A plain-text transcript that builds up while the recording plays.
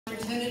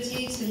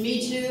Opportunity to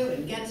meet you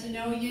and get to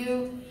know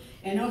you,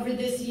 and over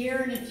this year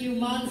and a few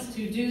months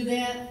to do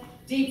that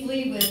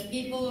deeply with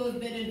people who have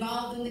been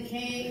involved in the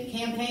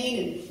campaign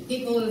and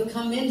people who have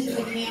come into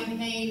the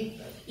campaign.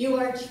 You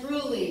are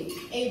truly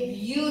a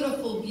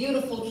beautiful,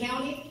 beautiful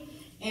county,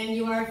 and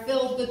you are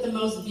filled with the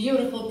most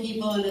beautiful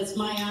people, and it's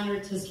my honor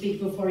to speak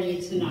before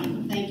you tonight.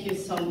 Thank you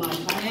so much.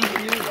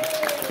 Thank you.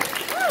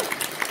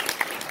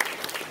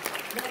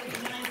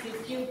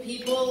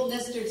 People,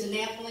 Mr.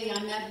 DiNapoli,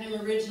 I met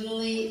him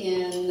originally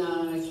in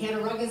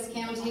Cattaraugus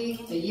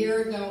County a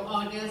year ago,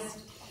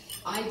 August.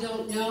 I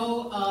don't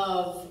know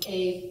of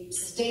a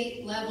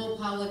state-level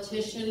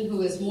politician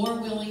who is more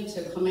willing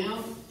to come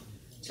out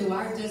to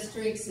our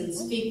districts and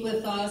speak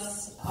with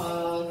us.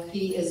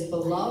 He is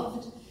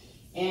beloved,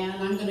 and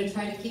I'm going to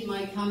try to keep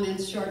my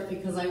comments short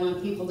because I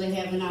want people to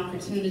have an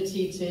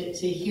opportunity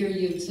to hear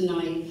you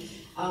tonight.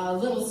 A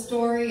little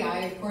story, I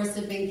of course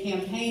have been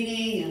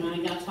campaigning, and I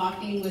got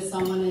talking with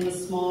someone in a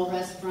small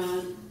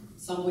restaurant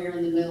somewhere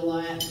in the middle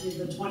of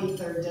the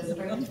 23rd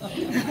district.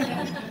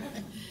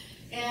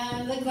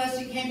 And the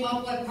question came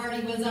up, what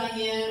party was I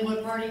in,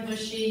 what party was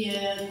she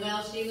in?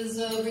 Well, she was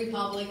a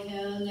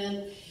Republican,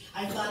 and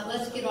I thought,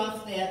 let's get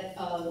off that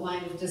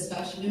line of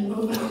discussion and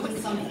move on to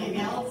something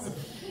else.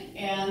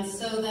 And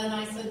so then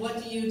I said,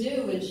 what do you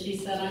do? And she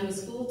said, I'm a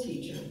school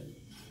teacher.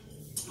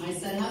 I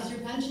said, how's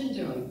your pension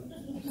doing?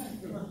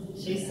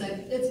 She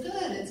said, it's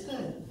good, it's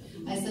good.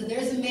 I said,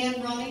 there's a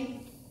man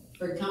running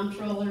for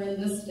comptroller in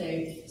this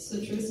state. It's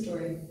a true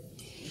story.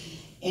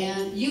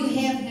 And you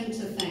have him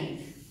to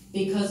thank,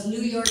 because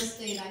New York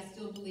State, I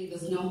still believe,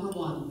 is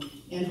 #1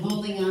 in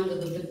holding on to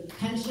the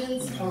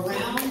pensions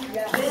around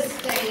this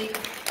state.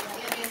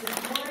 It is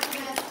more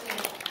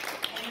vested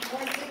and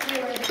more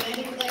secure than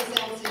any place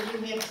else, and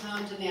you have Tom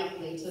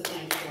DiNapoli to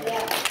thank for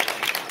it.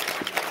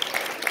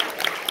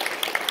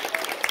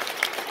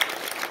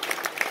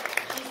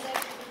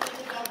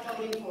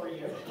 For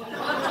you.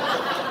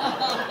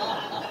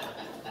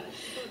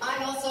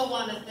 I also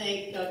want to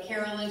thank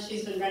Carolyn.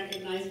 She's been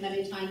recognized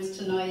many times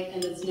tonight,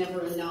 and it's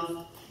never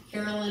enough.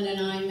 Carolyn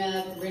and I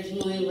met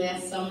originally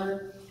last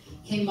summer,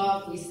 came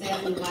up, we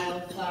sat in the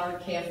Wildflower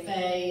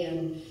Cafe,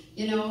 and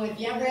you know, if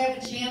you ever have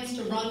a chance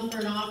to run for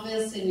an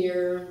office and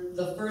you're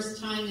the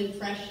first time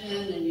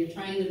impression and you're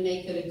trying to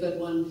make it a good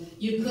one,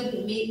 you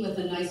couldn't meet with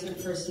a nicer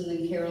person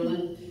than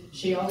Carolyn.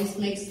 She always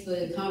makes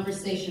the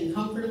conversation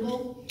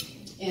comfortable,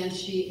 and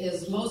she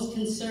is most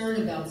concerned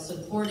about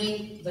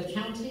supporting the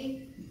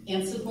county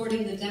and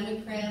supporting the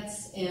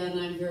Democrats, and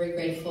I'm very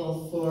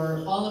grateful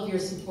for all of your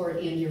support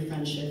and your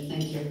friendship.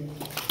 Thank you.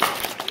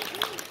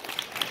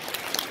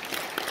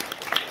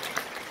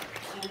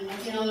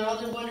 And you know, there are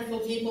other wonderful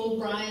people,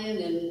 Brian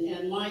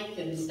and Mike,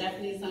 and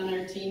Stephanie's on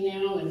our team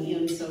now,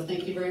 and so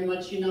thank you very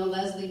much. You know,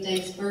 Leslie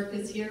Danks-Burke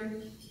is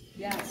here.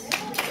 Yes.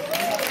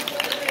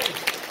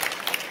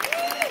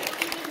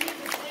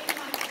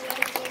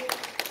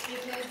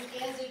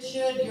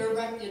 Your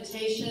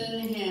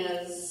reputation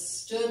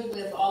has stood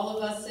with all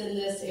of us in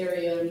this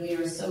area, and we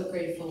are so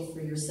grateful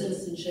for your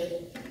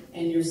citizenship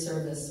and your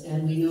service,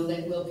 and we know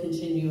that will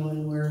continue,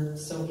 and we're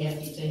so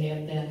happy to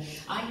have that.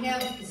 I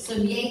have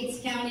some Yates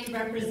County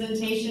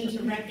representation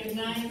to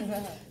recognize.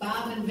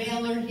 Bob and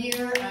Val are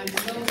here. I'm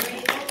so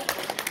grateful.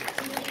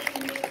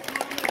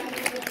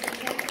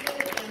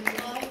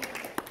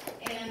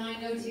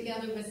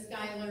 Together with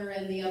Skylar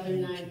and the other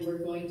 9, we're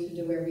going to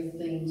do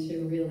everything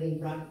to really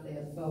rock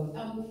that vote.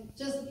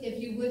 Just if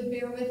you would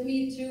bear with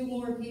me, 2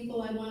 more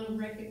people I want to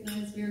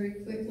recognize very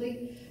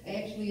quickly.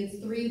 Actually, it's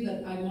 3,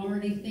 but I'm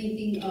already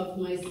thinking of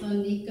my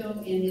son Nico,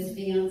 and his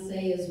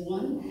fiance is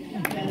 1.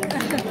 And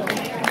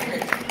they are here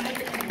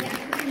tonight, and they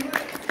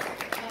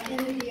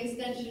work in the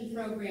extension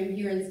program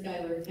here in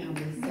Schuyler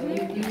County. So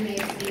you may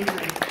see them.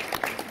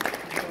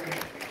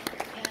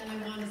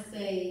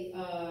 Say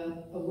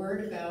a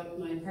word about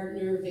my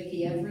partner,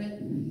 Vicki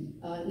Everett,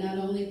 not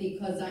only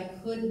because I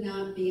could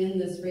not be in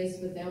this race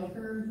without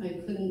her, I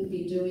couldn't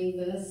be doing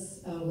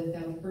this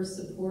without her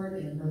support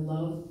and her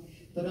love,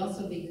 but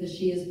also because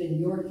she has been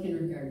your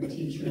kindergarten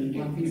teacher in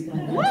Watkins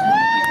Glen.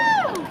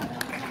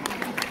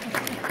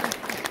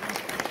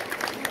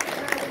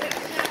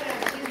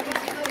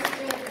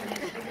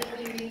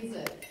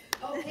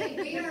 Okay,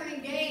 we are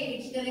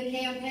engaged in a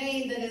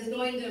campaign that is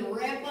going to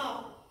wrap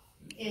up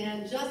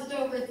in just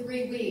over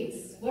 3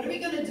 weeks. What are we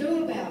going to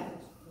do about it?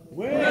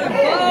 Win!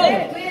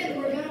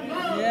 We're going to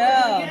vote.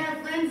 Yeah. We're going to get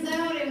our friends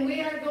out, and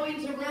we are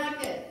going to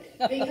rock it.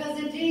 Because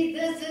indeed,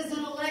 this is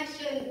an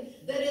election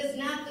that is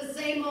not the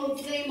same old,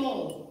 same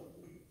old.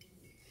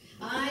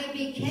 I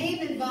became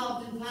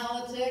involved in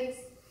politics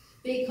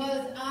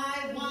because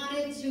I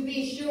wanted to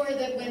be sure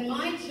that when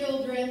my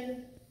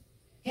children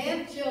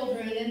have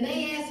children, and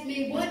they ask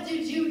me, what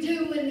did you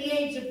do in the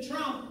age of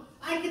Trump?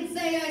 I can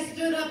say I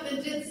stood up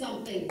and did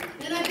something.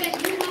 And I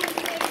bet you want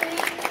to